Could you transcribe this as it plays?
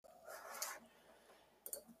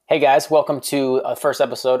Hey guys, welcome to a first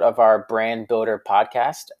episode of our Brand Builder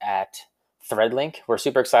podcast at Threadlink. We're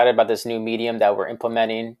super excited about this new medium that we're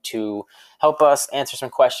implementing to help us answer some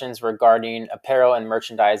questions regarding apparel and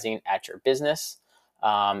merchandising at your business.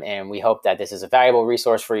 And we hope that this is a valuable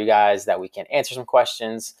resource for you guys, that we can answer some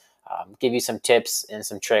questions, give you some tips and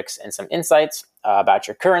some tricks and some insights about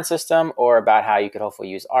your current system or about how you could hopefully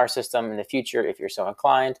use our system in the future if you're so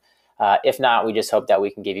inclined. If not, we just hope that we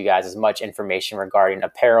can give you guys as much information regarding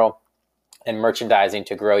apparel and merchandising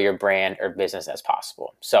to grow your brand or business as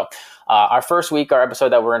possible. So our episode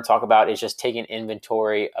that we're going to talk about is just taking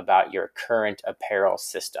inventory about your current apparel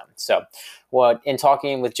system. So in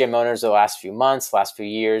talking with gym owners the last few months, last few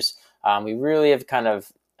years, we really have kind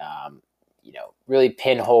of really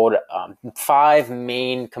pinholed 5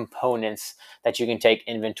 main components that you can take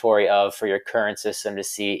inventory of for your current system to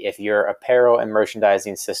see if your apparel and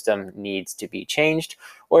merchandising system needs to be changed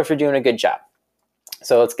or if you're doing a good job.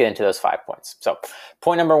 So let's get into those 5 points. So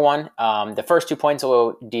point number 1, the first 2 points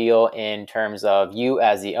will deal in terms of you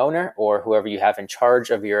as the owner or whoever you have in charge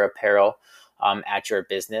of your apparel at your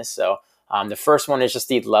business. So the first one is just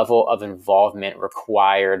the level of involvement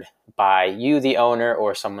required by you, the owner,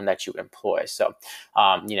 or someone that you employ. So,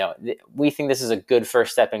 we think this is a good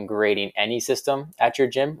first step in grading any system at your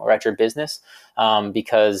gym or at your business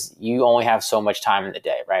because you only have so much time in the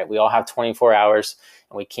day, right? We all have 24 hours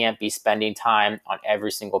and we can't be spending time on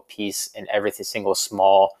every single piece and every single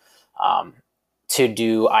small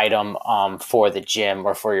to-do item for the gym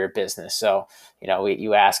or for your business. So,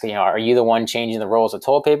 you ask, are you the one changing the rolls of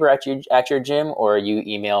toilet paper at your gym, or are you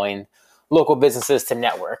emailing local businesses to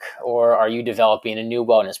network, or are you developing a new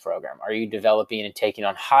wellness program? Are you developing and taking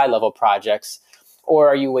on high-level projects, or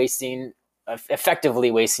are you effectively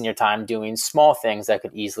wasting your time doing small things that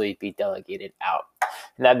could easily be delegated out?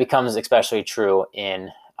 And that becomes especially true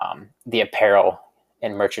in the apparel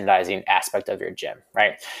and merchandising aspect of your gym,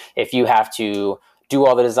 right? If you have to do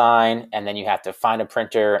all the design and then you have to find a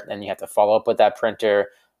printer and you have to follow up with that printer,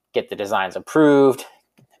 get the designs approved,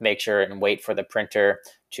 make sure and wait for the printer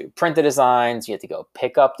to print the designs, you have to go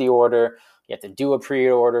pick up the order, you have to do a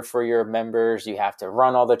pre-order for your members, you have to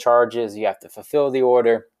run all the charges, you have to fulfill the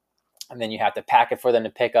order, and then you have to pack it for them to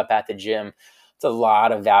pick up at the gym. It's a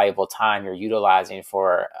lot of valuable time you're utilizing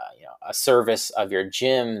for a service of your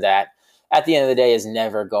gym that at the end of the day is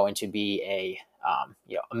never going to be a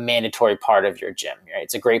mandatory part of your gym. Right?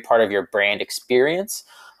 It's a great part of your brand experience,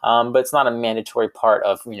 but it's not a mandatory part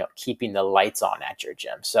of keeping the lights on at your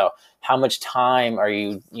gym. So how much time are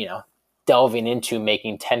you delving into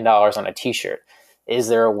making $10 on a t-shirt? Is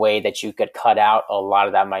there a way that you could cut out a lot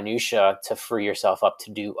of that minutia to free yourself up to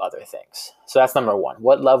do other things? So that's number 1.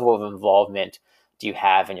 What level of involvement do you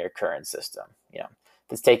have in your current system?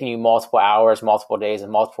 If it's taking you multiple hours, multiple days,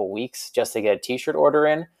 and multiple weeks just to get a t-shirt order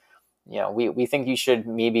in, we think you should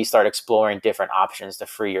maybe start exploring different options to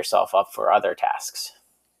free yourself up for other tasks.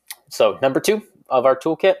 So number 2 of our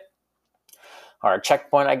toolkit, our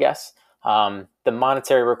checkpoint, I guess, the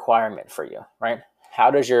monetary requirement for you, right?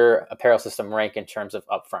 How does your apparel system rank in terms of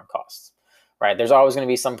upfront costs, right? There's always going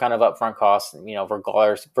to be some kind of upfront cost,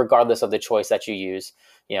 regardless of the choice that you use.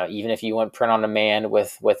 Even if you went print on demand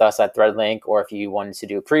with us at Threadlink, or if you wanted to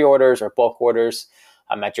do pre-orders or bulk orders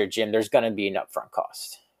at your gym, there's going to be an upfront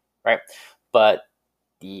cost, right? But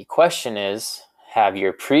the question is, have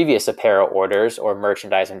your previous apparel orders or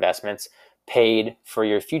merchandise investments paid for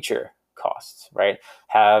your future costs, right?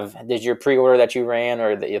 Did your pre-order that you ran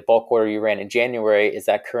or the bulk order you ran in January, is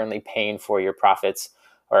that currently paying for your profits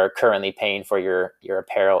or currently paying for your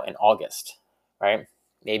apparel in August, right?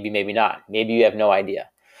 Maybe not. Maybe you have no idea,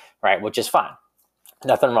 right? Which is fine.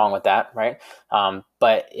 Nothing wrong with that, right?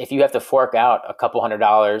 But if you have to fork out a couple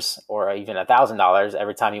 $100 or even $1,000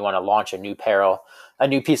 every time you want to launch a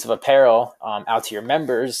new piece of apparel out to your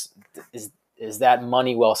members, is that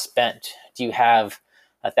money well spent? Do you have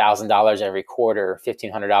 $1,000 every quarter,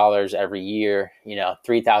 $1,500 every year,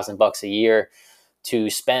 $3,000 a year to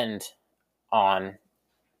spend on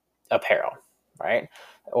apparel, right?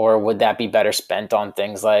 Or would that be better spent on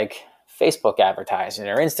things like Facebook advertising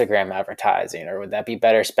or Instagram advertising? Or would that be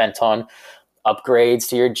better spent on upgrades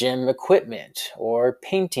to your gym equipment or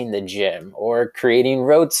painting the gym or creating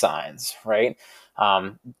road signs, right?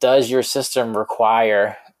 Does your system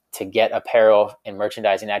require to get apparel and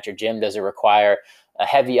merchandising at your gym? Does it require a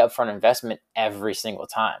heavy upfront investment every single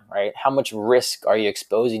time, right? How much risk are you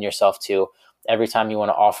exposing yourself to every time you want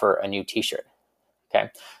to offer a new t-shirt? Okay.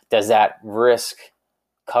 Does that risk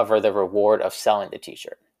cover the reward of selling the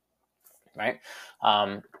t-shirt? Right.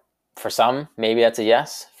 For some, maybe that's a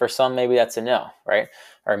yes. For some, maybe that's a no, right?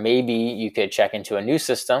 Or maybe you could check into a new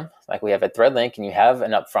system like we have at ThreadLink and you have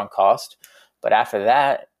an upfront cost. But after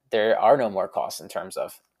that, there are no more costs in terms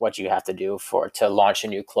of what you have to do to launch a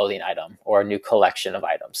new clothing item or a new collection of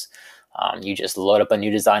items. You just load up a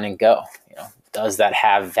new design and go. Does that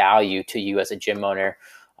have value to you as a gym owner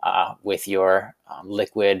with your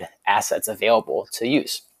liquid assets available to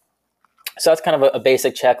use? So that's kind of a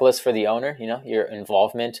basic checklist for the owner, your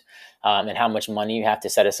involvement and how much money you have to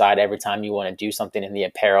set aside every time you want to do something in the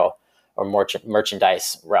apparel or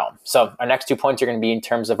merchandise realm. So our next 2 points are going to be in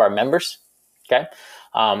terms of our members. Okay.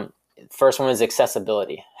 First one is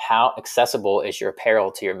accessibility. How accessible is your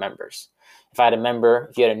apparel to your members?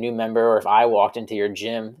 If you had a new member, or if I walked into your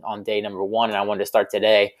gym on day number 1 and I wanted to start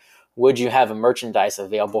today, would you have a merchandise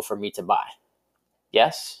available for me to buy?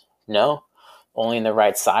 Yes? No? Only in the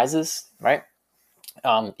right sizes, right?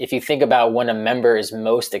 If you think about when a member is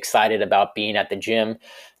most excited about being at the gym,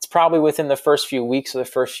 it's probably within the first few weeks or the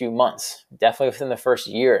first few months, definitely within the first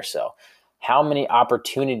year or so. How many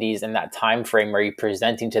opportunities in that time frame are you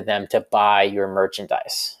presenting to them to buy your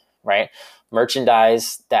merchandise, right?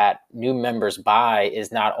 Merchandise that new members buy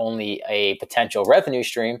is not only a potential revenue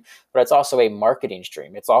stream, but it's also a marketing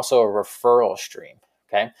stream. It's also a referral stream.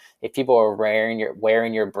 Okay, if people are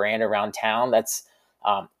wearing your brand around town, that's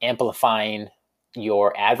amplifying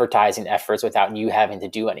your advertising efforts without you having to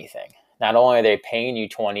do anything. Not only are they paying you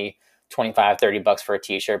 20, 25, 30 bucks for a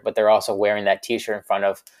t-shirt, but they're also wearing that t-shirt in front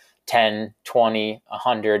of 10, 20,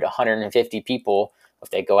 100, 150 people if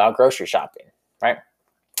they go out grocery shopping, right?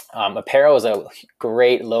 Apparel is a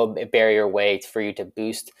great low barrier way for you to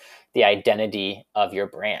boost the identity of your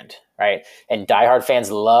brand, right? And diehard fans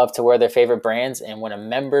love to wear their favorite brands. And when a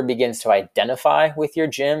member begins to identify with your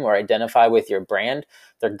gym or identify with your brand,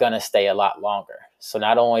 they're going to stay a lot longer. So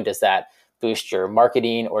not only does that boost your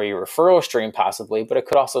marketing or your referral stream possibly, but it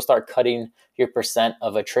could also start cutting your percent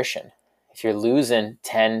of attrition. If you're losing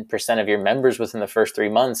 10% of your members within the first 3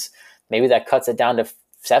 months, maybe that cuts it down to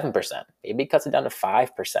 7%, maybe it cuts it down to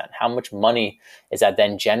 5%. How much money is that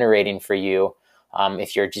then generating for you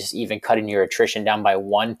if you're just even cutting your attrition down by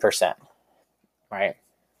 1%, right?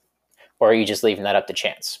 Or are you just leaving that up to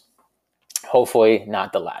chance? Hopefully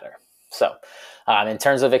not the latter. So in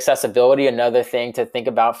terms of accessibility, another thing to think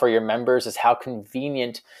about for your members is how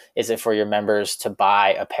convenient is it for your members to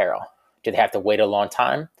buy apparel? Do they have to wait a long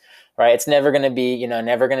time? Right? It's never going to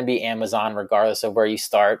be Amazon, regardless of where you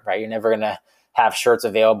start, right? You're never going to have shirts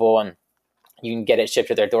available and you can get it shipped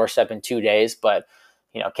to their doorstep in 2 days, but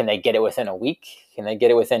can they get it within a week? Can they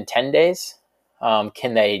get it within 10 days?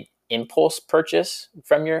 Can they impulse purchase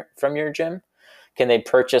from your gym? Can they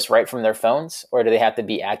purchase right from their phones, or do they have to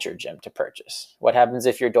be at your gym to purchase? What happens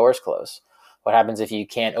if your doors close? What happens if you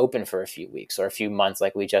can't open for a few weeks or a few months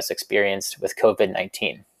like we just experienced with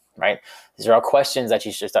COVID-19, right? These are all questions that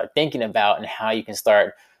you should start thinking about and how you can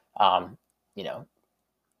start,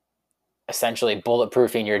 essentially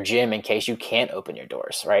bulletproofing your gym in case you can't open your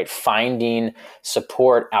doors, right? Finding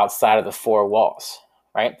support outside of the 4 walls,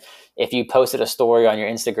 right? If you posted a story on your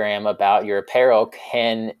Instagram about your apparel,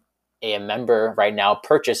 can a member right now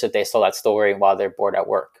purchase if they saw that story while they're bored at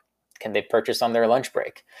work? Can they purchase on their lunch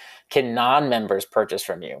break? Can non-members purchase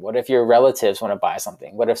from you? What if your relatives want to buy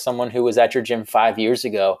something? What if someone who was at your gym 5 years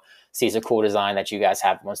ago sees a cool design that you guys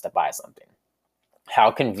have and wants to buy something? How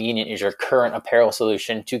convenient is your current apparel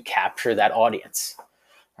solution to capture that audience,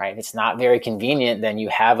 right? If it's not very convenient, then you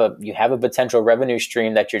have a potential revenue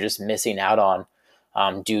stream that you're just missing out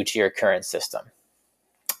on due to your current system.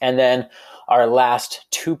 And then our last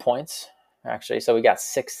 2 points, actually, so we got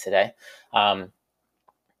 6 today.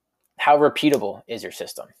 How repeatable is your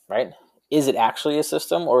system, right? Is it actually a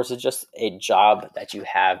system, or is it just a job that you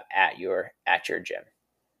have at your gym,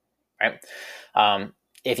 right?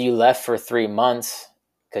 If you left for 3 months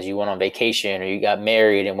because you went on vacation or you got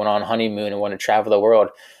married and went on honeymoon and want to travel the world,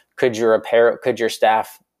 could your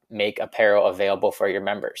staff make apparel available for your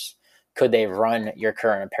members? Could they run your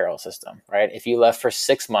current apparel system, right? If you left for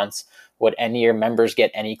 6 months, would any of your members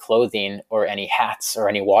get any clothing or any hats or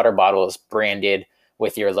any water bottles branded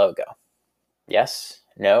with your logo? Yes,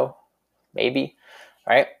 no, maybe,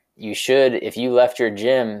 right? You should, if you left your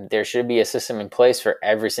gym, there should be a system in place for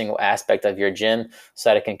every single aspect of your gym so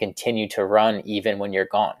that it can continue to run even when you're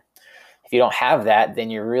gone. If you don't have that,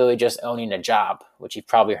 then you're really just owning a job, which you've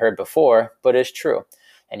probably heard before, but it's true.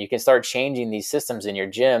 And you can start changing these systems in your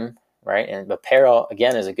gym, right? And apparel,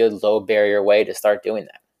 again, is a good low barrier way to start doing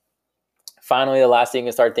that. Finally, the last thing you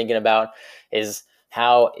can start thinking about is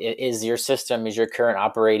how is your system, is your current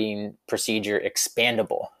operating procedure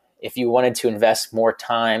expandable? if you wanted to invest more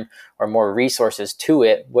time or more resources to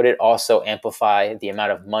it, would it also amplify the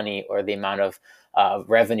amount of money or the amount of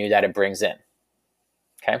revenue that it brings in?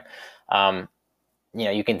 Okay.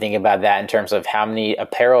 You can think about that in terms of how many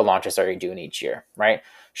apparel launches are you doing each year, right?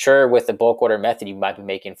 Sure, with the bulk order method, you might be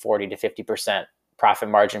making 40 to 50% profit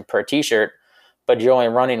margin per t-shirt, but you're only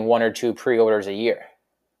running 1 or 2 pre-orders a year,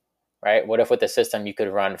 right? What if with the system you could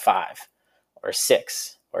run 5 or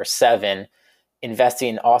 6 or 7,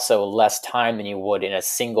 investing also less time than you would in a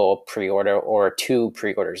single pre-order or 2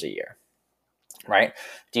 pre-orders a year, right?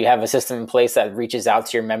 Do you have a system in place that reaches out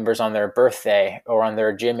to your members on their birthday or on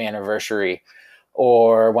their gym anniversary,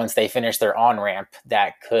 or once they finish their on-ramp,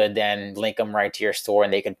 that could then link them right to your store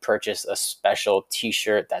and they could purchase a special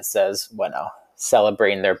t-shirt that says,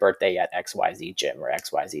 celebrating their birthday at XYZ gym or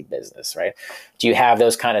XYZ business, right? Do you have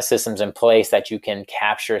those kind of systems in place that you can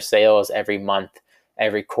capture sales every month,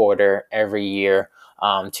 every quarter, every year,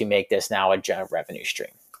 to make this now a general revenue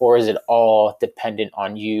stream? Or is it all dependent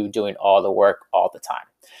on you doing all the work all the time?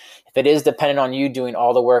 If it is dependent on you doing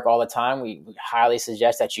all the work all the time, we highly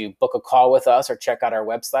suggest that you book a call with us or check out our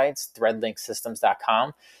websites,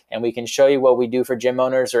 threadlinksystems.com, and we can show you what we do for gym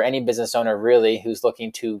owners or any business owner really who's looking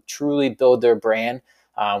to truly build their brand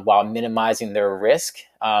while minimizing their risk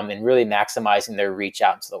and really maximizing their reach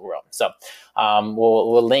out into the world. So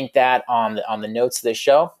we'll link that on the notes of this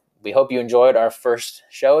show. We hope you enjoyed our first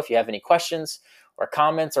show. If you have any questions or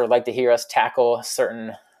comments or like to hear us tackle a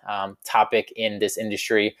certain topic in this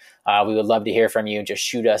industry, we would love to hear from you. Just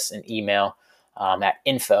shoot us an email at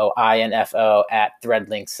info at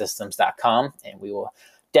threadlinksystems.com, and we will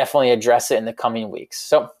definitely address it in the coming weeks.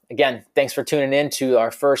 So again, thanks for tuning in to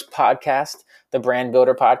our first podcast, the Brand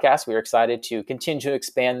Builder Podcast. We're excited to continue to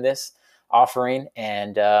expand this offering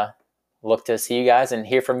and look to see you guys and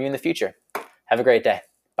hear from you in the future. Have a great day.